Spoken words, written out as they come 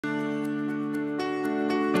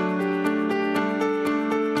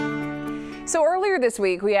this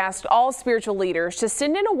week, we asked all spiritual leaders to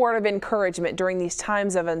send in a word of encouragement during these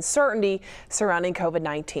times of uncertainty surrounding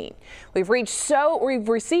COVID-19. We've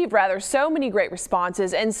received so many great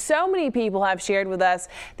responses, and so many people have shared with us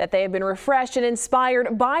that they have been refreshed and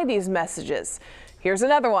inspired by these messages. Here's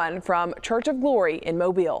another one from Church of Glory in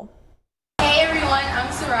Mobile. Hey everyone,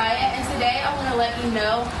 I'm Sarai, and today I want to let you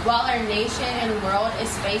know while our nation and world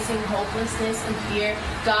is facing hopelessness and fear,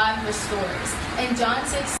 God restores. In John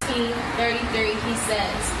 16:33, he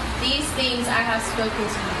says, "These things I have spoken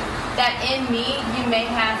to you, that in me you may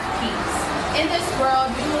have peace. In this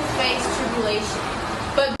world you will face tribulation,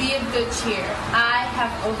 but be of good cheer. I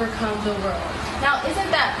have overcome the world." Now,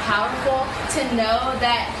 isn't that powerful to know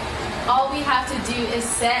that all we have to do is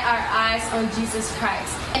set our eyes on Jesus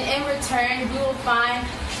Christ, and in return we will find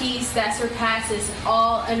peace that surpasses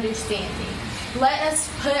all understanding. Let us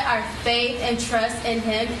put our faith and trust in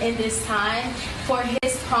Him in this time, for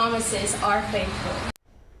His promises are faithful.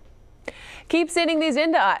 Keep sending these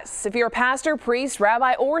in to us. If you're a pastor, priest,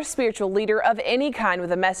 rabbi, or spiritual leader of any kind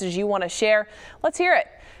with a message you want to share, let's hear it.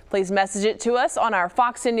 Please message it to us on our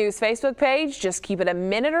Fox and News Facebook page. Just keep it a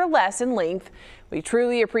minute or less in length. We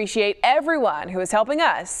truly appreciate everyone who is helping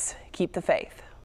us keep the faith.